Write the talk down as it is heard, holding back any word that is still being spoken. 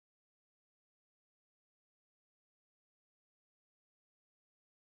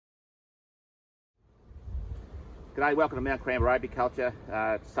G'day, welcome to Mt.Coramba Apiculture.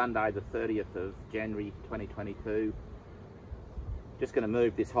 It's Sunday the 30th of January 2022. Just going to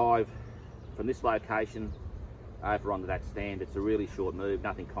move this hive from this location over onto that stand. It's a really short move,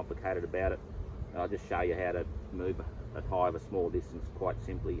 nothing complicated about it. I'll just show you how to move a hive a small distance quite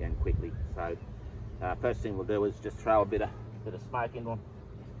simply and quickly. So first thing we'll do is just throw a bit of smoke into them.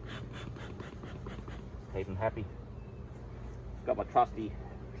 Keep them happy. Got my trusty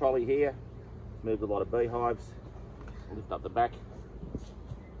trolley here. Moved a lot of beehives. Lift up the back.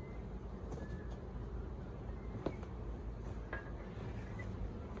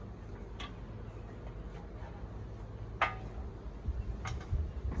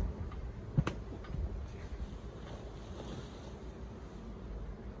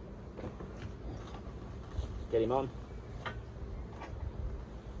 Get him on.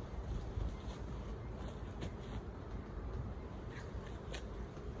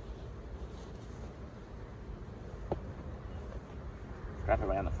 Strap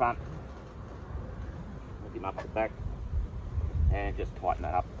around the front, lift him up at the back, and just tighten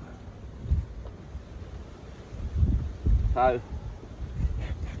that up. So,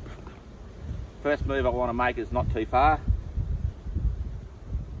 first move I want to make is not too far.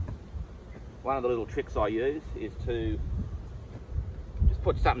 One of the little tricks I use is to just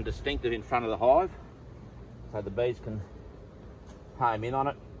put something distinctive in front of the hive so the bees can home in on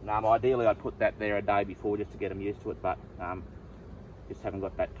it. Ideally I'd put that there a day before just to get them used to it, but just haven't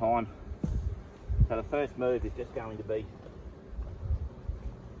got that time. So the first move is just going to be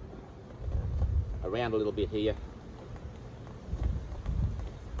around a little bit here,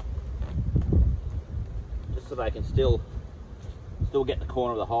 just so they can still get the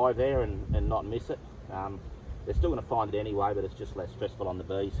corner of the hive there and not miss it. They're still going to find it anyway, but it's just less stressful on the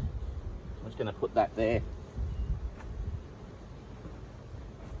bees. I'm just going to put that there,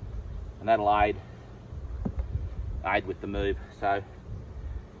 and that'll aid with the move. So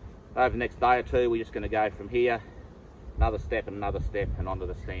over the next day or two, we're just going to go from here, another step and onto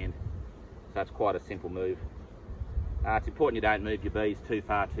the stand. So it's quite a simple move. It's important you don't move your bees too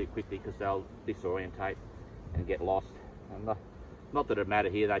far too quickly because they'll disorientate and get lost. And not that it matter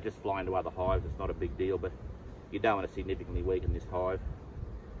here, they just fly into other hives, it's not a big deal, but you don't want to significantly weaken this hive.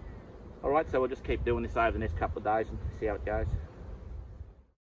 Alright, so we'll just keep doing this over the next couple of days and see how it goes.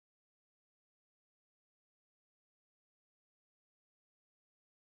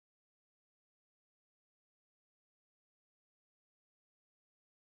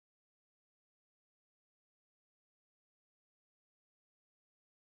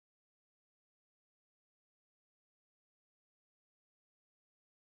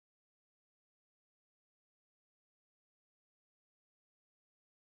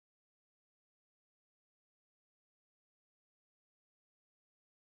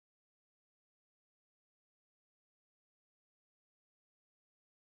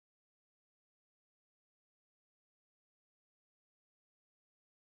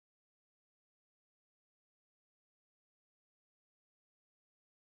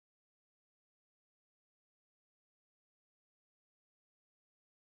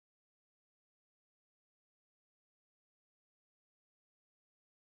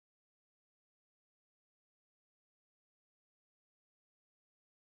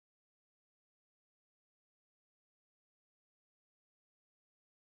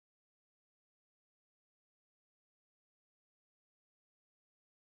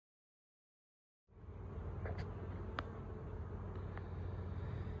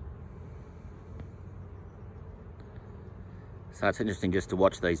 So it's interesting just to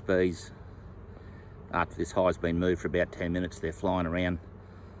watch these bees. After this hive's been moved for about 10 minutes, they're flying around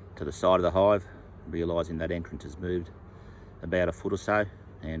to the side of the hive, realising that entrance has moved about a foot or so,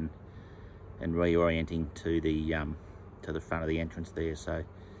 and reorienting to the front of the entrance there. So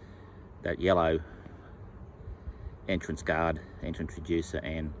that yellow entrance guard, entrance reducer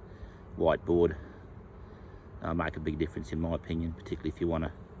and white board make a big difference in my opinion, particularly if you want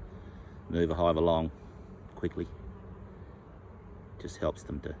to move a hive along quickly. Just helps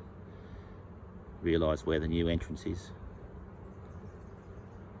them to realise where the new entrance is.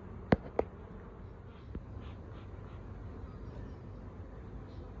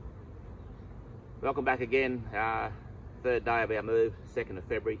 Welcome back again. Third day of our move, 2nd of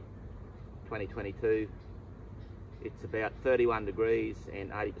February 2022. It's about 31 degrees and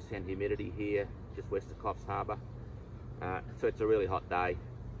 80% humidity here, just west of Coffs Harbour. So it's a really hot day.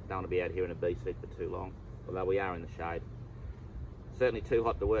 Don't want to be out here in a bee seat for too long, although we are in the shade. Certainly too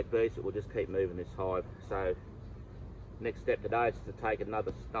hot to work bees, but we'll just keep moving this hive. So next step today is to take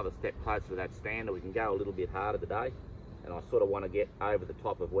another step closer to that stand, or we can go a little bit harder today. And I sort of want to get over the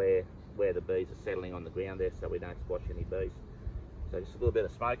top of where where the bees are settling on the ground there, so we don't squash any bees. So just a little bit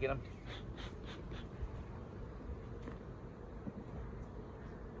of smoke in them.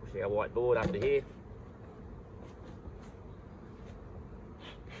 Push our white board up to here.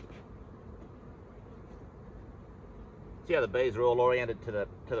 See how the bees are all oriented to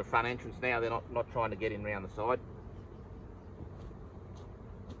the front entrance now. They're not trying to get in round the side.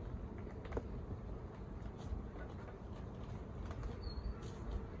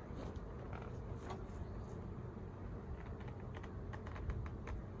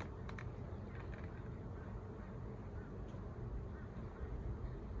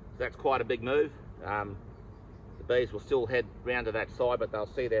 That's quite a big move. The bees will still head round to that side, but they'll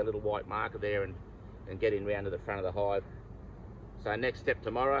see their little white marker there and get in round to the front of the hive. So next step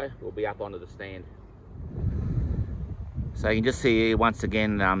tomorrow, we'll be up onto the stand. So you can just see here once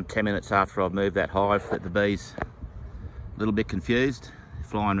again, 10 minutes after I've moved that hive, that the bees a little bit confused,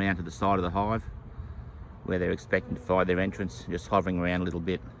 flying around to the side of the hive where they're expecting to find their entrance, just hovering around a little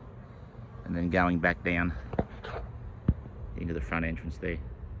bit and then going back down into the front entrance there.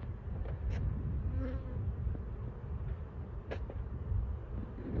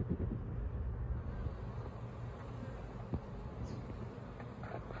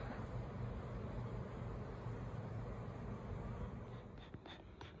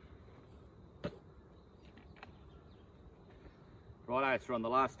 Righto, so we're on the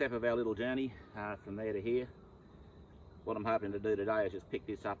last step of our little journey from there to here. What I'm hoping to do today is just pick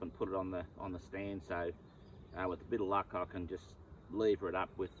this up and put it on the stand, so with a bit of luck I can just lever it up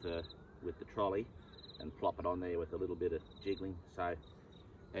with the trolley and plop it on there with a little bit of jiggling. So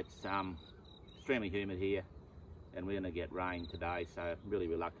it's extremely humid here and we're going to get rain today, so I'm really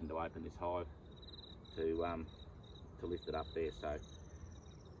reluctant to open this hive to lift it up there. So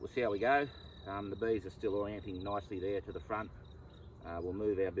we'll see how we go. The bees are still orienting nicely there to the front. We'll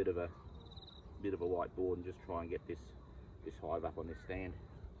move our bit of a white board and just try and get this hive up on this stand.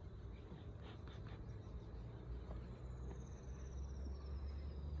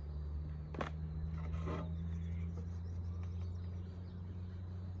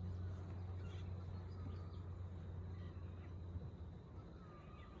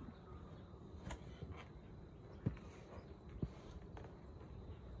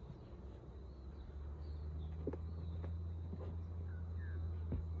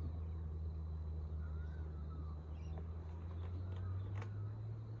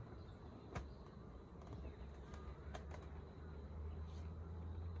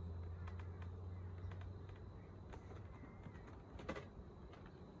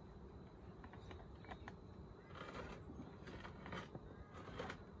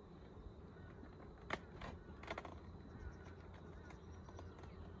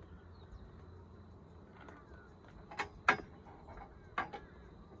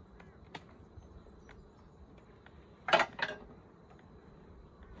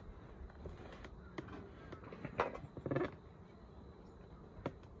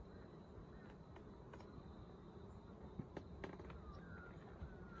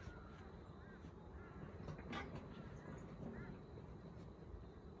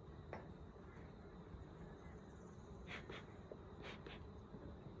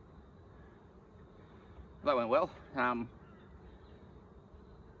 That went well.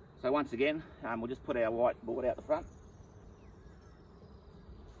 So once again, we'll just put our white board out the front.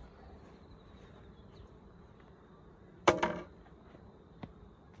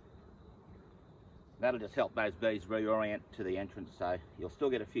 That'll just help those bees reorient to the entrance, so you'll still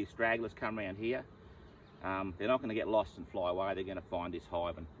get a few stragglers come around here. They're not going to get lost and fly away. They're going to find this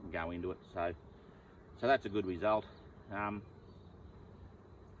hive and go into it, so that's a good result.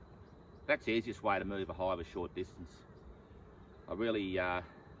 That's the easiest way to move a hive a short distance. I really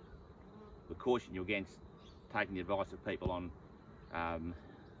would caution you against taking the advice of people on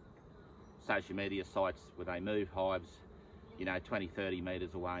social media sites where they move hives, 20-30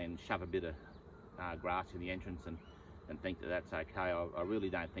 metres away and shove a bit of grass in the entrance and think that that's okay. I really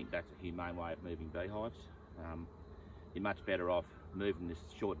don't think that's a humane way of moving beehives. You're much better off moving this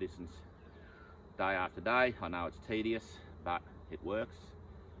short distance day after day. I know it's tedious, but it works.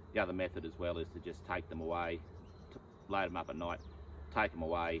 The other method as well is to just take them away, load them up at night, take them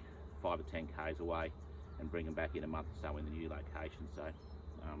away 5 or 10 k's away and bring them back in a month or so in the new location. So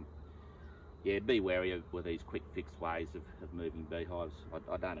yeah, be wary with these quick fix ways of moving beehives.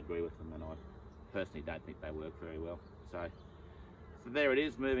 I don't agree with them, and I personally don't think they work very well. So there it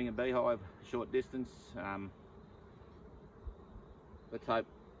is, moving a beehive a short distance. Let's hope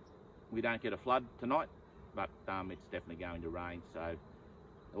we don't get a flood tonight, but it's definitely going to rain, so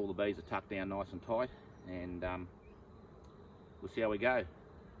all the bees are tucked down nice and tight, and we'll see how we go.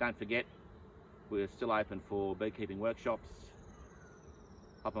 don't forget, we're still open for beekeeping workshops.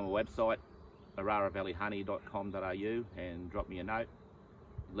 Up on my website, oraravalleyhoney.com.au, and drop me a note.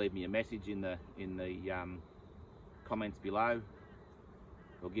 Leave me a message in the comments below,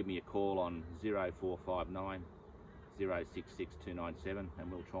 or give me a call on 0459 066 297,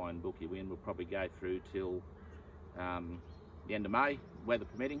 and we'll try and book you in. We'll probably go through till the end of May, weather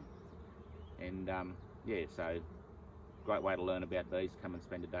permitting. And yeah, so great way to learn about bees. Come and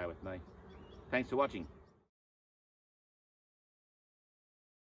spend a day with me. Thanks for watching.